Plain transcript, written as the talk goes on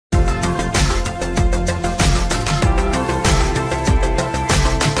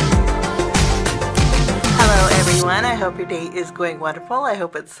hope your day is going wonderful. I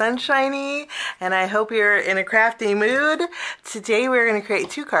hope it's sunshiny, and I hope you're in a crafty mood. Today we're going to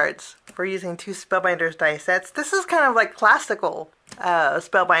create 2 cards. We're using 2 Spellbinders die sets. This is kind of like classical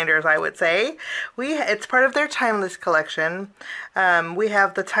Spellbinders, I would say. It's part of their Timeless collection. We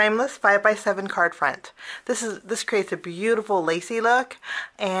have the Timeless 5x7 card front. This creates a beautiful lacy look,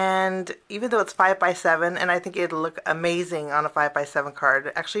 and even though it's 5x7, and I think it'll look amazing on a 5x7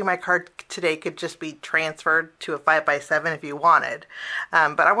 card. Actually, my card today could just be transferred to a 5x7 if you wanted,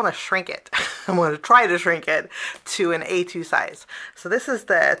 but I want to shrink it. I'm going to try to shrink it to an A2 size. So this is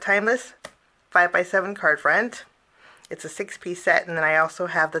the Timeless 5x7 card front. It's a 6-piece set, and then I also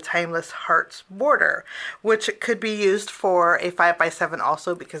have the Timeless Hearts border, which could be used for a 5x7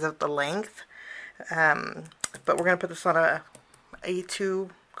 also because of the length. But we're going to put this on a A2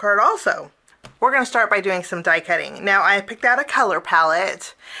 card also. We're going to start by doing some die cutting. Now I picked out a color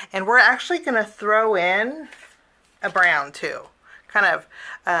palette, and we're actually going to throw in a brown too. Kind of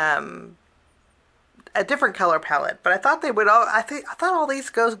a different color palette, but I thought they would all, I thought all these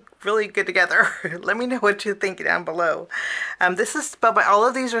go really good together. Let me know what you think down below. This is all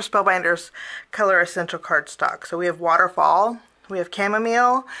of these are Spellbinders Color Essential Cardstock. So we have Waterfall, we have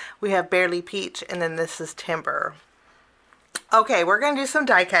Chamomile, we have Barely Peach, and then this is Timber. Okay, we're going to do some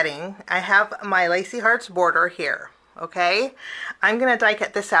die cutting. I have my Lacy Hearts border here. Okay, I'm going to die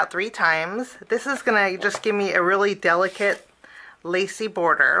cut this out 3 times. This is going to just give me a really delicate lacy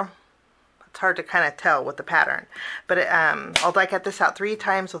border. It's hard to kind of tell with the pattern, but I'll die cut this out 3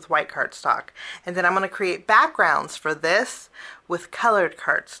 times with white cardstock, and then I'm going to create backgrounds for this with colored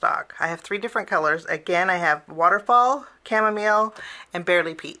cardstock. I have 3 different colors. Again, I have Waterfall, Chamomile, and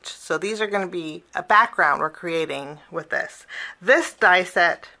Barely Peach. So these are going to be a background we're creating with this. This die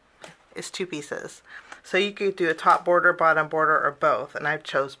set is 2 pieces. So you could do a top border, bottom border, or both, and I've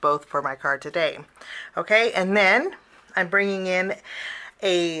chose both for my card today. Okay, and then I'm bringing in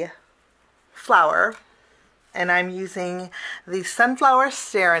a flower, and I'm using the Sunflower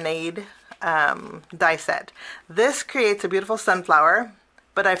Serenade die set. This creates a beautiful sunflower,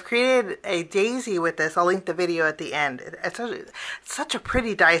 but I've created a daisy with this. I'll link the video at the end. It's such a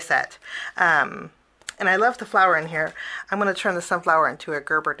pretty die set, and I love the flower in here. I'm going to turn the sunflower into a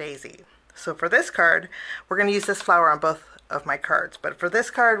Gerber daisy. So for this card, we're going to use this flower on both of my cards, but for this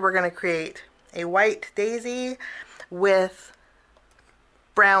card we're going to create a white daisy with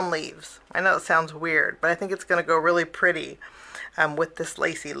brown leaves. I know it sounds weird, but I think it's going to go really pretty with this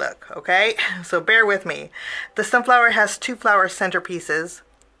lacy look. Okay, so bear with me. The sunflower has 2 flower centerpieces.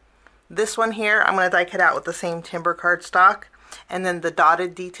 This one here I'm going to die cut out with the same Timber cardstock, and then the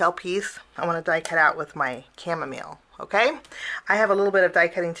dotted detail piece I want to die cut out with my Chamomile. Okay, I have a little bit of die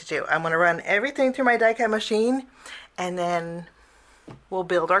cutting to do. I'm going to run everything through my die cut machine, and then we'll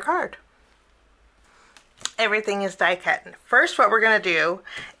build our card. Everything is die cut. First, what we're going to do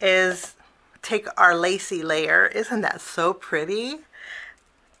is take our lacy layer. Isn't that so pretty?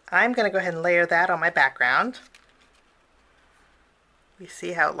 I'm going to go ahead and layer that on my background. You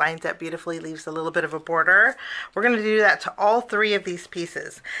see how it lines up beautifully, leaves a little bit of a border. We're going to do that to all 3 of these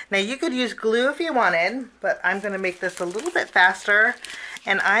pieces. Now you could use glue if you wanted, but I'm going to make this a little bit faster,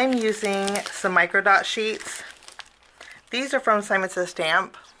 and I'm using some micro dot sheets. These are from Simon Says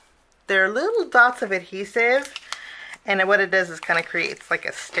Stamp. They're little dots of adhesive, and what it does is kind of creates like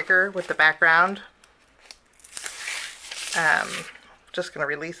a sticker with the background. Just going to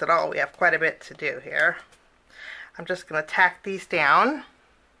release it all. We have quite a bit to do here. I'm just going to tack these down.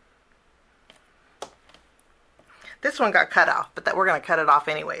 This one got cut off, but we're going to cut it off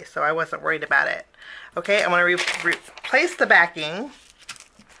anyway, so I wasn't worried about it. Okay, I'm going to replace the backing,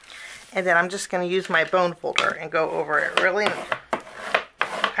 and then I'm just going to use my bone folder and go over it really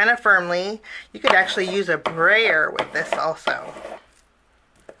kind of firmly. You could actually use a brayer with this also.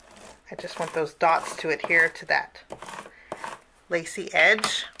 I just want those dots to adhere to that lacy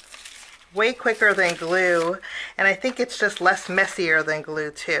edge. Way quicker than glue, and I think it's just less messier than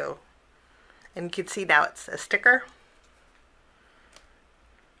glue too. And you can see now it's a sticker.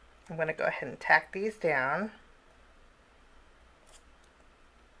 I'm going to go ahead and tack these down.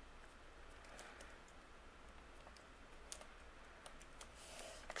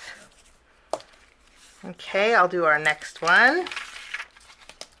 Okay, I'll do our next one.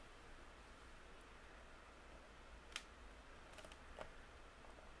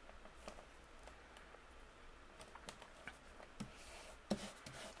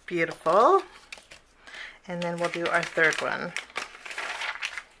 Beautiful. And then we'll do our 3rd one.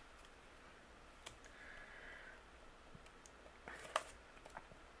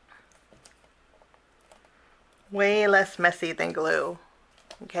 Way less messy than glue.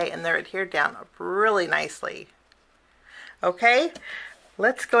 Okay, and they're adhered down really nicely. Okay,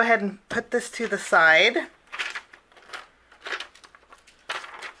 let's go ahead and put this to the side.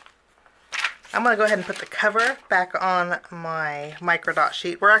 I'm going to go ahead and put the cover back on my microdot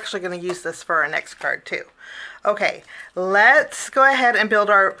sheet. We're actually going to use this for our next card too. Okay, let's go ahead and build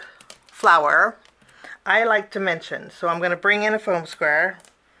our flower. I like dimensions, so I'm going to bring in a foam square,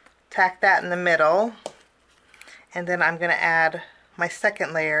 tack that in the middle, and then I'm going to add my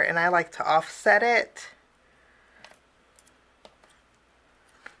second layer, and I like to offset it.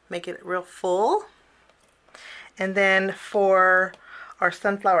 Make it real full. And then for our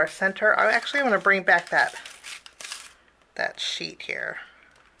sunflower center, I actually want to bring back that sheet here.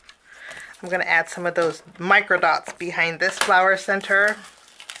 I'm going to add some of those micro dots behind this flower center.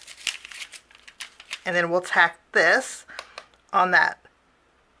 And then we'll tack this on that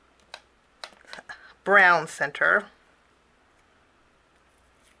brown center.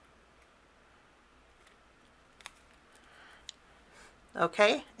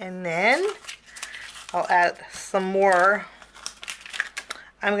 Okay, and then I'll add some more.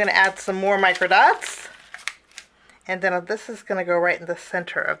 I'm going to add some more micro dots, and then this is going to go right in the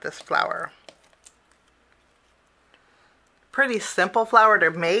center of this flower. Pretty simple flower to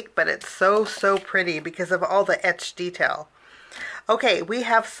make, but it's so pretty because of all the etched detail. Okay, we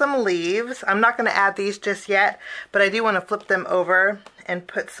have some leaves. I'm not going to add these just yet, but I do want to flip them over and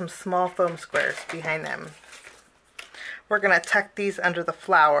put some small foam squares behind them. We're going to tuck these under the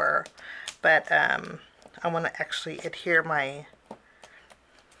flower, but I want to actually adhere my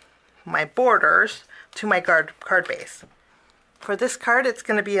borders to my card base. For this card, it's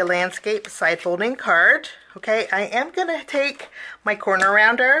going to be a landscape side folding card. Okay, I am going to take my corner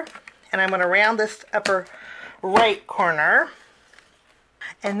rounder and I'm going to round this upper right corner,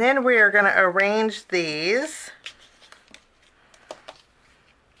 and then we are going to arrange these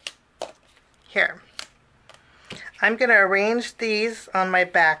here. I'm going to arrange these on my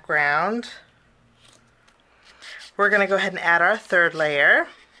background. We're going to go ahead and add our third layer.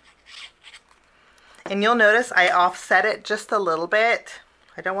 And you'll notice I offset it just a little bit.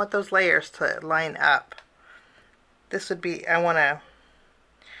 I don't want those layers to line up. This would be, I want to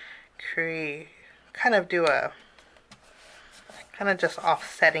kind of just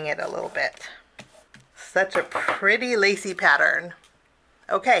offsetting it a little bit. Such a pretty lacy pattern.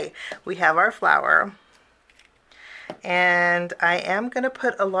 Okay, we have our flower. And I am going to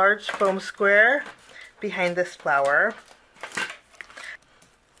put a large foam square behind this flower.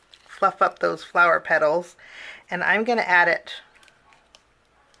 Fluff up those flower petals, and I'm going to add it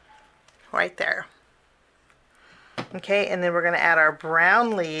right there. Okay, and then we're going to add our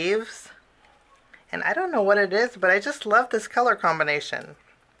brown leaves, and I don't know what it is, but I just love this color combination.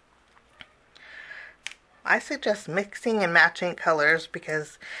 I suggest mixing and matching colors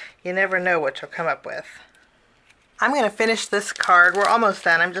because you never know what you'll come up with. I'm going to finish this card. We're almost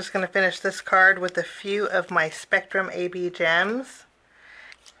done. I'm just going to finish this card with a few of my Spectrum AB gems.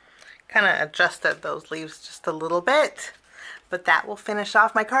 Kind of adjusted those leaves just a little bit, but that will finish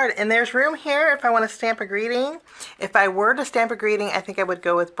off my card. And there's room here if I want to stamp a greeting. If I were to stamp a greeting, I think I would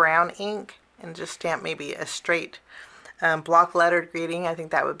go with brown ink and just stamp maybe a straight block lettered greeting. I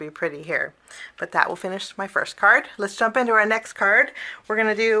think that would be pretty here. But that will finish my first card. Let's jump into our next card. We're going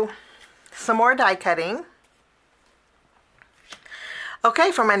to do some more die cutting.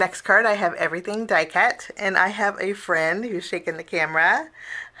 Okay, for my next card, I have everything die cut, and I have a friend who's shaking the camera.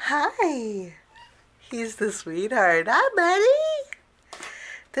 Hi! He's the sweetheart. Hi, buddy!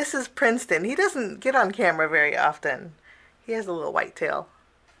 This is Princeton. He doesn't get on camera very often. He has a little white tail.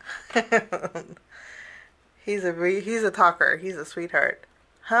 He's a talker. He's a sweetheart.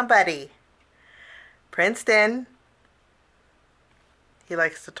 Huh, buddy? Princeton. He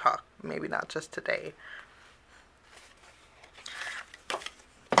likes to talk. Maybe not just today.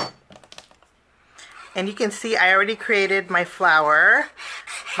 And you can see I already created my flower.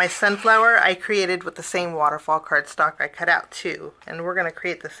 My sunflower I created with the same waterfall cardstock I cut out too. And we're going to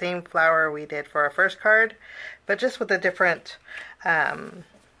create the same flower we did for our first card, but just with a different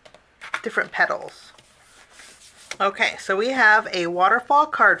petals. Okay, so we have a waterfall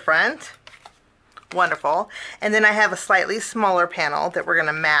card front. Wonderful. And then I have a slightly smaller panel that we're going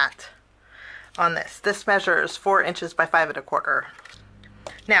to mat on this. This measures 4 inches by 5 1/4.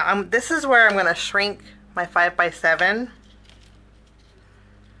 Now, this is where I'm going to shrink my 5 by 7.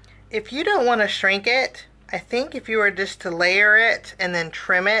 If you don't want to shrink it, I think if you were just to layer it and then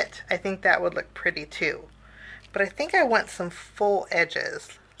trim it, I think that would look pretty too. But I think I want some full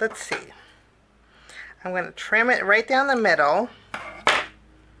edges. Let's see. I'm going to trim it right down the middle.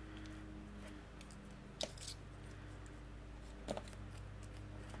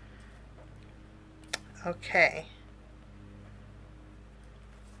 Okay.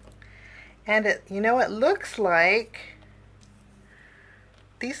 And it, you know, it looks like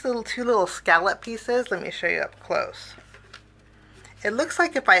these two little scallop pieces. Let me show you up close. It looks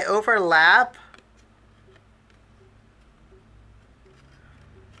like if I overlap,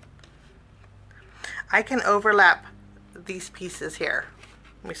 I can overlap these pieces here.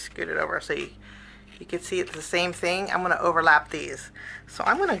 Let me scoot it over so you can see it's the same thing. I'm going to overlap these. So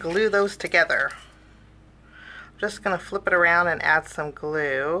I'm going to glue those together. I'm just going to flip it around and add some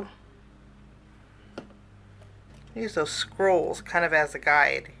glue. Use those scrolls kind of as a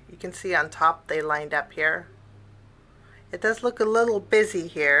guide. You can see on top they lined up here. It does look a little busy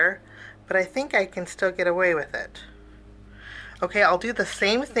here, but I think I can still get away with it. Okay, I'll do the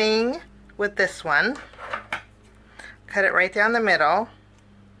same thing with this one. Cut it right down the middle.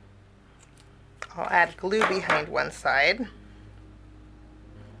 I'll add glue behind one side.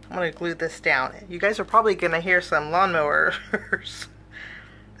 I'm going to glue this down. You guys are probably going to hear some lawnmowers.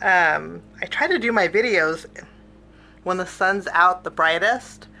 I try to do my videos when the sun's out the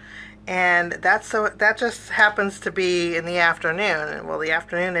brightest, and that just happens to be in the afternoon. Well, the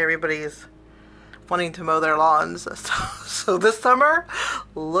afternoon everybody's wanting to mow their lawns, so this summer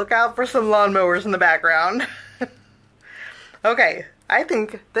look out for some lawnmowers in the background. Okay, I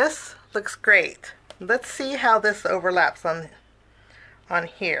think this looks great. Let's see how this overlaps on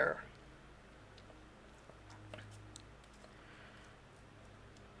here.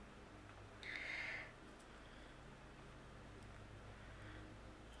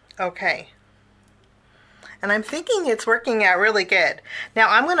 Okay, and I'm thinking it's working out really good. Now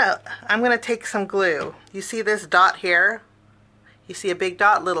I'm gonna take some glue. You see this dot here? You see a big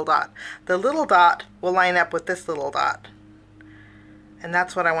dot, little dot. The little dot will line up with this little dot, and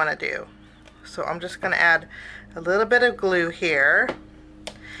that's what I want to do. So I'm just gonna add a little bit of glue here,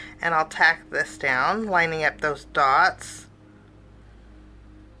 and I'll tack this down, lining up those dots.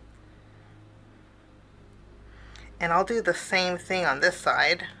 And I'll do the same thing on this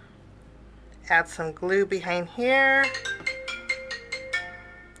side. Add some glue behind here,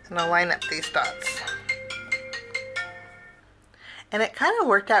 and I'll line up these dots. And it kind of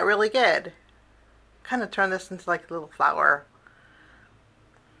worked out really good. Kind of turn this into like a little flower.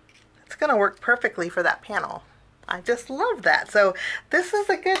 It's going to work perfectly for that panel. I just love that. So this is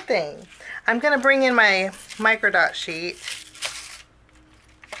a good thing. I'm going to bring in my microdot sheet,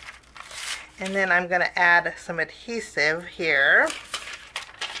 and then I'm going to add some adhesive here.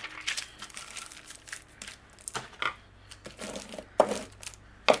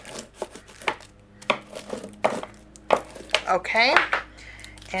 Okay,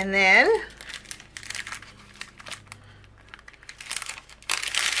 and then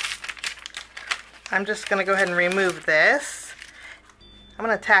I'm just going to go ahead and remove this. I'm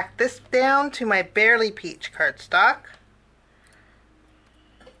going to tack this down to my Barely Peach cardstock.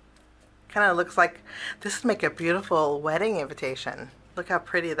 Kind of looks like this would make a beautiful wedding invitation. Look how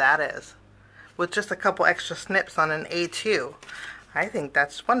pretty that is, with just a couple extra snips on an A2. I think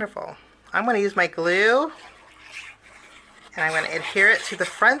that's wonderful. I'm going to use my glue, and I'm going to adhere it to the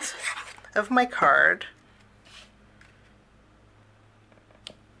front of my card.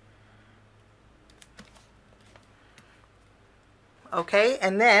 Okay,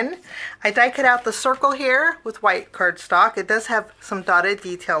 and then I die cut out the circle here with white cardstock. It does have some dotted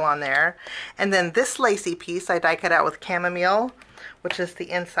detail on there. And then this lacy piece I die cut out with chamomile, which is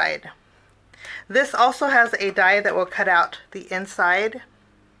the inside. This also has a die that will cut out the inside.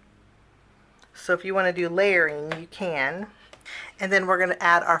 So if you want to do layering, you can. And then we're going to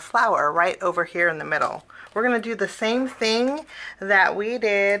add our flower right over here in the middle. We're going to do the same thing that we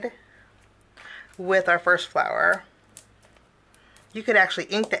did with our first flower. You could actually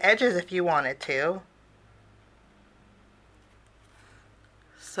ink the edges if you wanted to.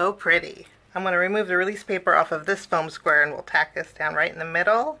 So pretty. I'm going to remove the release paper off of this foam square, and we'll tack this down right in the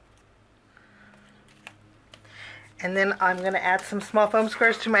middle. And then I'm going to add some small foam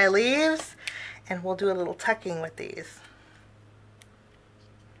squares to my leaves, and we'll do a little tucking with these.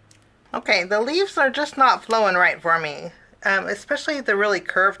 Okay, the leaves are just not flowing right for me, especially the really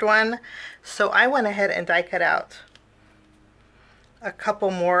curved one. So I went ahead and die cut out a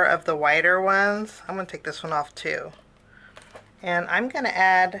couple more of the wider ones. I'm going to take this one off too. And I'm going to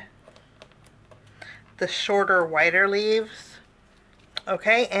add the shorter, wider leaves.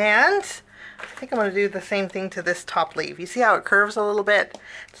 Okay, and I think I'm going to do the same thing to this top leaf. You see how it curves a little bit?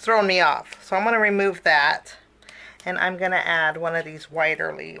 It's throwing me off. So I'm going to remove that. And I'm going to add one of these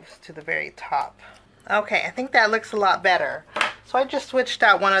wider leaves to the very top. Okay, I think that looks a lot better. So I just switched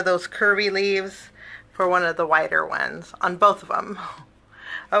out one of those curvy leaves for one of the wider ones on both of them.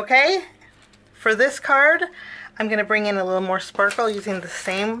 Okay, for this card, I'm going to bring in a little more sparkle using the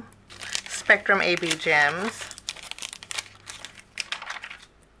same Spectrum AB Gems.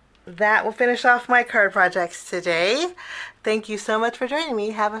 That will finish off my card projects today. Thank you so much for joining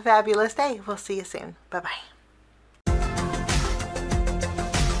me. Have a fabulous day. We'll see you soon. Bye-bye.